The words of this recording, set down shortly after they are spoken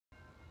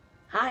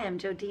Hi, I'm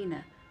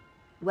Jodina.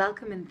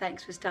 Welcome and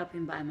thanks for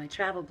stopping by my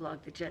travel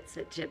blog, The Jet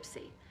Set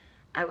Gypsy.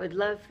 I would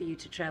love for you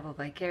to travel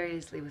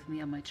vicariously with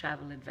me on my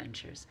travel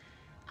adventures.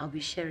 I'll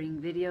be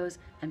sharing videos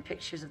and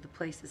pictures of the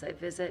places I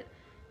visit,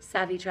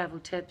 savvy travel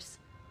tips,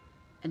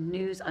 and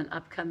news on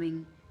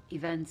upcoming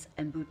events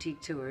and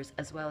boutique tours,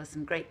 as well as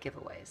some great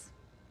giveaways.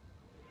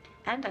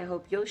 And I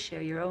hope you'll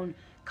share your own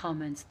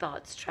comments,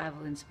 thoughts,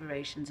 travel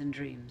inspirations, and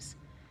dreams.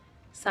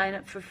 Sign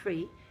up for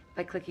free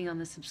by clicking on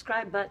the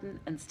subscribe button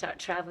and start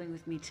traveling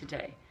with me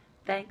today.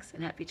 Thanks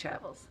and happy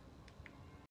travels.